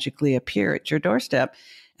automatically appear at your doorstep.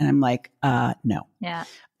 And I'm like, no. Yeah.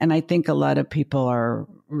 And I think a lot of people are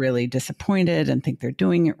really disappointed and think they're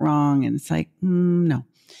doing it wrong. And it's like, no.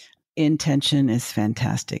 Intention is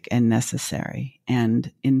fantastic and necessary.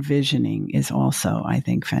 And envisioning is also, I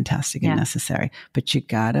think, fantastic and necessary. But you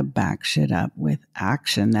got to back shit up with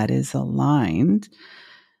action that is aligned,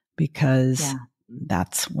 because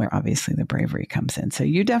that's where obviously the bravery comes in. So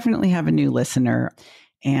you definitely have a new listener.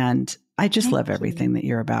 And I just love everything that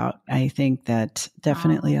you're about. I think that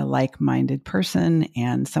definitely a like-minded person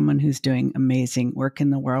and someone who's doing amazing work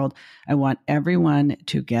in the world. I want everyone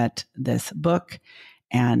to get this book.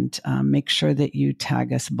 And make sure that you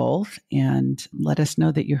tag us both and let us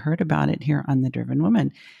know that you heard about it here on The Driven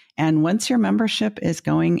Woman. And once your membership is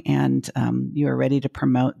going and you are ready to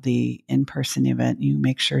promote the in-person event, you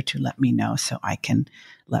make sure to let me know so I can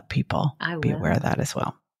let people be aware of that as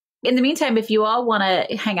well. In the meantime, if you all want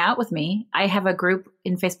to hang out with me, I have a group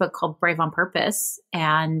in Facebook called Brave on Purpose.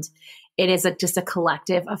 And it is just a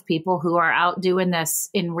collective of people who are out doing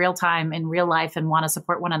this in real time, in real life, and want to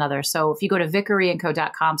support one another. So if you go to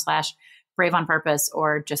vickeryandco.com/Brave on Purpose,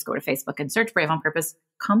 or just go to Facebook and search Brave on Purpose,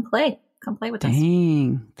 come play with us.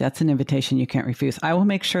 Dang, that's an invitation you can't refuse. I will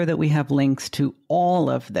make sure that we have links to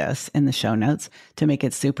all of this in the show notes to make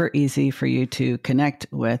it super easy for you to connect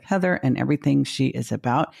with Heather and everything she is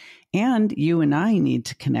about. And you and I need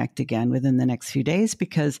to connect again within the next few days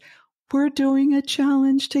because we're doing a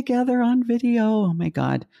challenge together on video. Oh my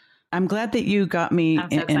God. I'm glad that you got me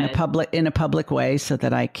in a public way so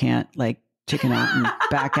that I can't like chicken out and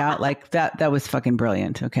back out like that. That was fucking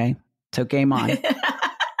brilliant. Okay. So game on.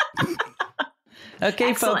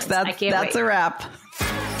 Okay, Excellent. folks, that's a wrap.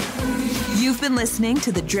 You've been listening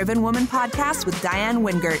to the Driven Woman podcast with Diane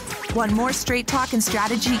Wingert. Want more straight talk and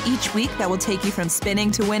strategy each week that will take you from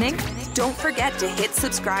spinning to winning? Don't forget to hit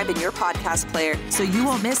subscribe in your podcast player so you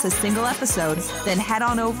won't miss a single episode. Then head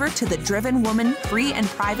on over to the Driven Woman free and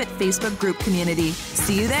private Facebook group community.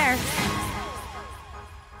 See you there.